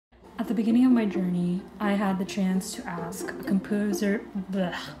At the beginning of my journey, I had the chance to ask a composer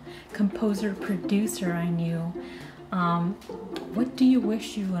producer I knew, what do you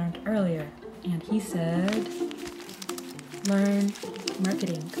wish you learned earlier? And he said, learn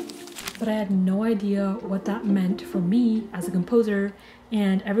marketing. But I had no idea what that meant for me as a composer,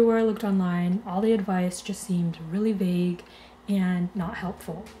 and everywhere I looked online, all the advice just seemed really vague and not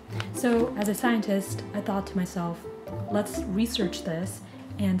helpful. So as a scientist, I thought to myself, let's research this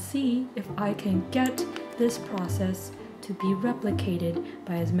and see if I can get this process to be replicated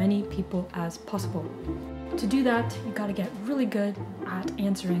by as many people as possible. To do that, you gotta get really good at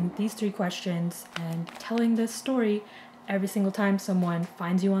answering these 3 questions and telling this story every single time someone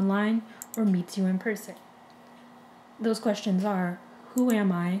finds you online or meets you in person. Those questions are, who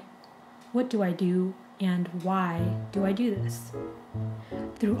am I? What do I do? And why do I do this?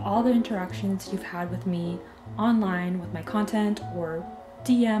 Through all the interactions you've had with me online with my content or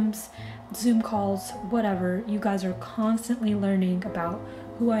DMs, Zoom calls, whatever, you guys are constantly learning about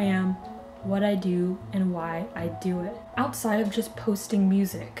who I am, what I do, and why I do it. Outside of just posting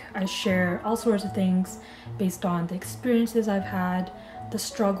music, I share all sorts of things based on the experiences I've had, the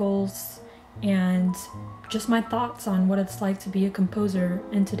struggles, and just my thoughts on what it's like to be a composer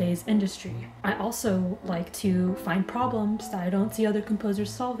in today's industry. I also like to find problems that I don't see other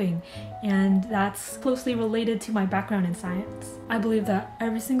composers solving, and that's closely related to my background in science. I believe that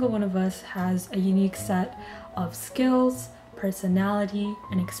every single one of us has a unique set of skills, personality,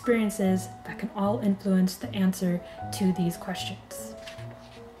 and experiences that can all influence the answer to these questions.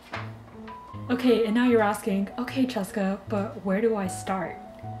 Okay, and now you're asking, okay, Cheska, but where do I start?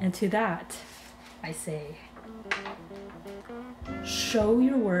 And to that, I say, show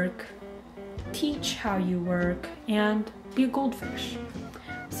your work, teach how you work, and be a goldfish.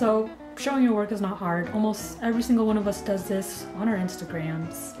 So showing your work is not hard. Almost every single one of us does this on our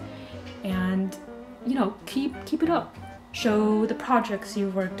Instagrams. And, you know, keep it up. Show the projects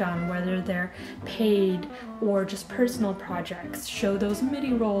you've worked on, whether they're paid or just personal projects. Show those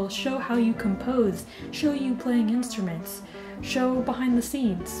MIDI rolls, show how you compose, show you playing instruments, show behind the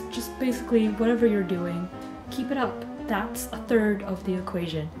scenes. Just basically whatever you're doing, keep it up. That's a third of the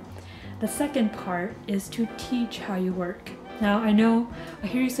equation. The second part is to teach how you work. Now I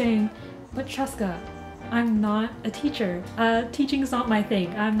hear you saying, but Cheska, I'm not a teacher. Teaching is not my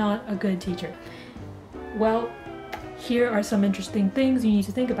thing. I'm not a good teacher. Well, here are some interesting things you need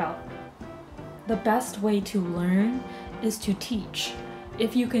to think about. The best way to learn is to teach.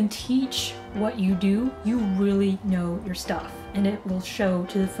 If you can teach what you do, you really know your stuff, and it will show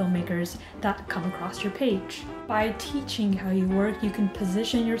to the filmmakers that come across your page. By teaching how you work, you can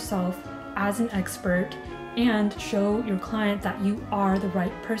position yourself as an expert and show your client that you are the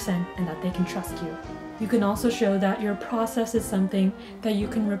right person and that they can trust you. You can also show that your process is something that you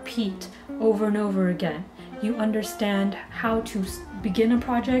can repeat over and over again. You understand how to begin a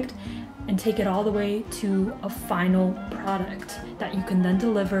project and take it all the way to a final product that you can then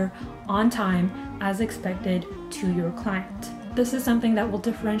deliver on time as expected to your client. This is something that will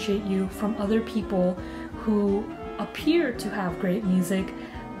differentiate you from other people who appear to have great music,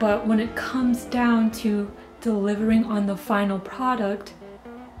 but when it comes down to delivering on the final product,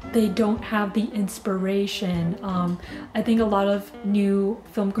 they don't have the inspiration. I think a lot of new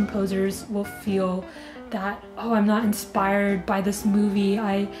film composers will feel that, oh, I'm not inspired by this movie.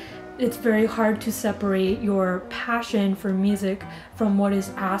 It's very hard to separate your passion for music from what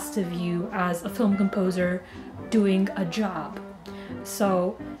is asked of you as a film composer doing a job.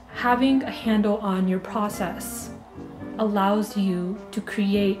 So having a handle on your process allows you to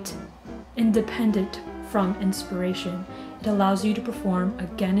create independent from inspiration. It allows you to perform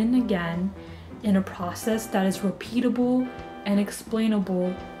again and again in a process that is repeatable and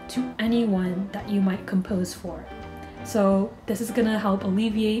explainable to anyone that you might compose for. So this is gonna help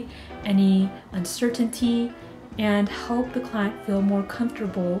alleviate any uncertainty and help the client feel more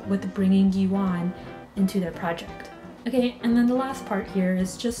comfortable with bringing you on into their project. Okay, and then the last part here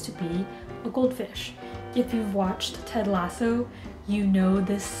is just to be a goldfish. If you've watched Ted Lasso, you know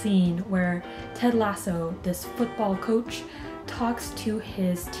this scene where Ted Lasso, this football coach, talks to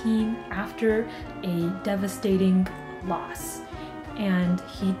his team after a devastating loss. And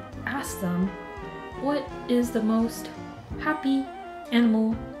he asks them, what is the most happy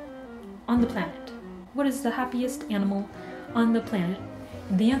animal on the planet? What is the happiest animal on the planet?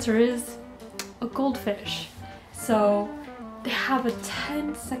 And the answer is a goldfish. So they have a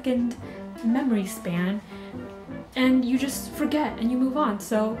 10-second memory span and you just forget and you move on.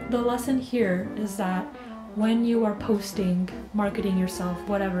 So the lesson here is that when you are posting, marketing yourself,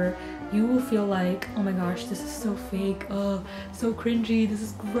 whatever, you will feel like, oh my gosh, this is so fake, so cringy, this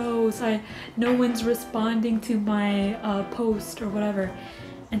is gross, no one's responding to my post or whatever.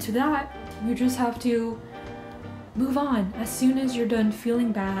 And to that, you just have to move on. As soon as you're done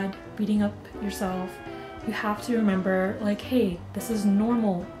feeling bad, beating up yourself, you have to remember, like, hey, this is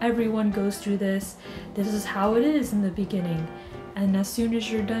normal. Everyone goes through this. This is how it is in the beginning. And as soon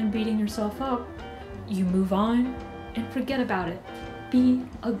as you're done beating yourself up, you move on and forget about it. Be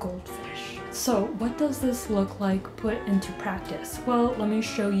a goldfish. So what does this look like put into practice? Well, let me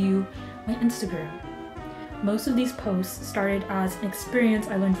show you my Instagram. Most of these posts started as an experience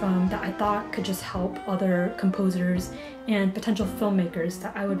I learned from that I thought could just help other composers and potential filmmakers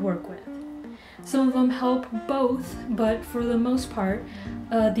that I would work with. Some of them help both, but for the most part,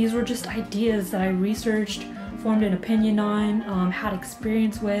 these were just ideas that I researched, formed an opinion on, had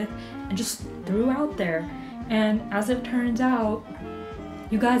experience with, and just threw out there. And as it turns out,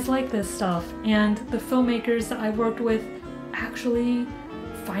 you guys like this stuff, and the filmmakers that I worked with actually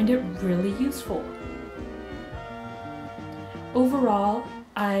find it really useful. Overall,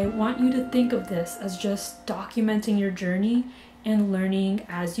 I want you to think of this as just documenting your journey and learning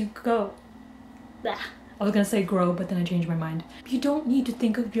as you go. I was gonna say grow, but then I changed my mind. You don't need to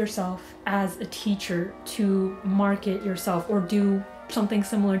think of yourself as a teacher to market yourself or do something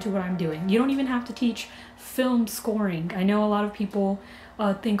similar to what I'm doing. You don't even have to teach film scoring. I know a lot of people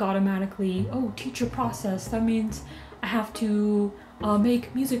think automatically, oh, teach a process, that means I have to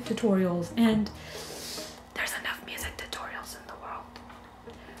make music tutorials, and there's enough music tutorials in the world.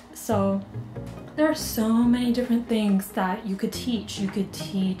 So there are so many different things that you could teach. You could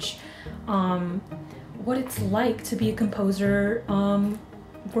teach what it's like to be a composer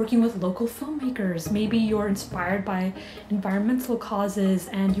working with local filmmakers. Maybe you're inspired by environmental causes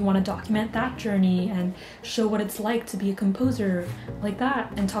and you want to document that journey and show what it's like to be a composer like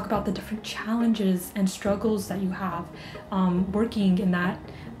that, and talk about the different challenges and struggles that you have working in that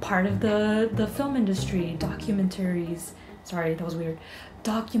part of the film industry. Documentaries, sorry, that was weird.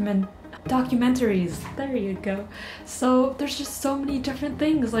 Documentaries, there you go. So there's just so many different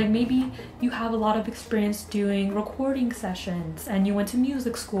things. Like maybe you have a lot of experience doing recording sessions and you went to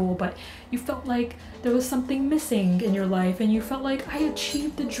music school, but you felt like there was something missing in your life and you felt like, I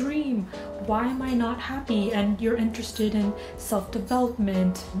achieved the dream, why am I not happy? And you're interested in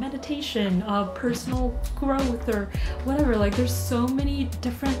self-development, meditation, personal growth, or whatever. Like there's so many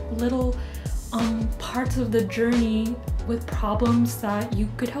different little parts of the journey with problems that you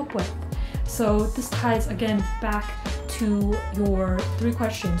could help with. So this ties again back to your 3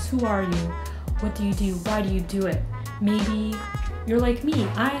 questions. Who are you? What do you do? Why do you do it? Maybe you're like me.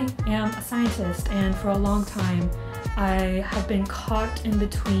 I am a scientist, and for a long time I have been caught in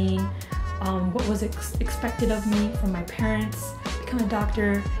between what was expected of me from my parents, become a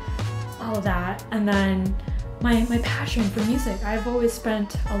doctor, all of that, and then my passion for music. I've always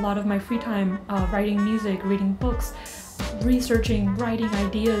spent a lot of my free time writing music, reading books, researching, writing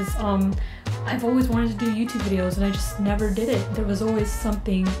ideas. I've always wanted to do YouTube videos and I just never did it. There was always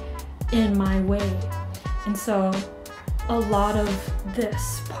something in my way. And so a lot of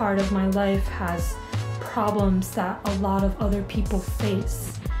this part of my life has problems that a lot of other people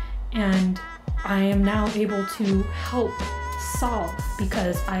face. And I am now able to help solve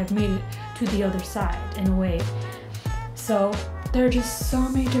because I've made it to the other side in a way. So there are just so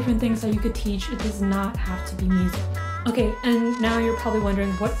many different things that you could teach. It does not have to be music. Okay, and now you're probably wondering,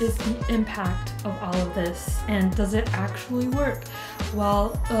 what is the impact of all of this and does it actually work? Well,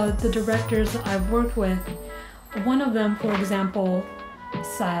 the directors that I've worked with, one of them, for example,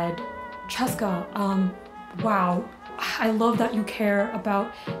 said, Cheska, wow, I love that you care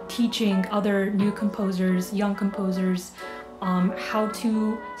about teaching other new composers, young composers, how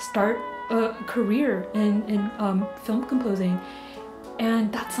to start a career in film composing.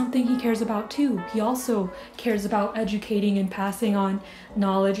 And that's something he cares about too. He also cares about educating and passing on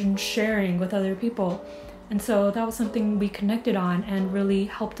knowledge and sharing with other people. And so that was something we connected on and really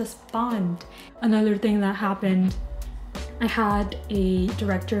helped us bond. Another thing that happened, I had a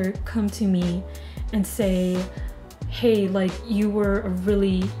director come to me and say, hey, like, you were a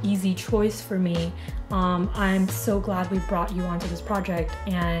really easy choice for me. I'm so glad we brought you onto this project.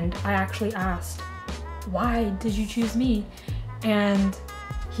 And I actually asked, why did you choose me? And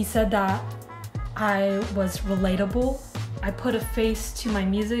he said that I was relatable. I put a face to my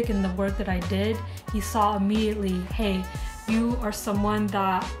music and the work that I did. He saw immediately, hey, you are someone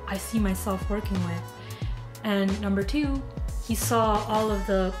that I see myself working with. And number 2, he saw all of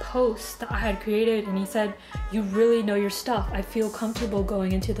the posts that I had created and he said, you really know your stuff. I feel comfortable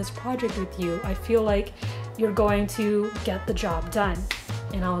going into this project with you. I feel like you're going to get the job done.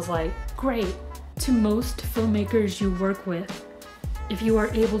 And I was like, great. To most filmmakers you work with, if you are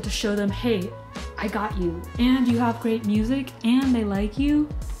able to show them, hey, I got you, and you have great music, and they like you,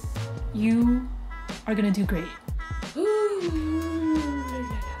 you are gonna do great.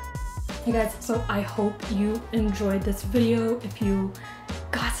 Hey guys, so I hope you enjoyed this video. If you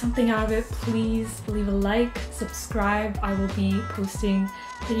got something out of it, please leave a like, subscribe. I will be posting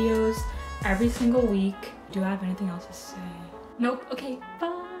videos every single week. Do I have anything else to say? Nope. Okay,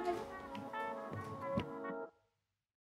 bye.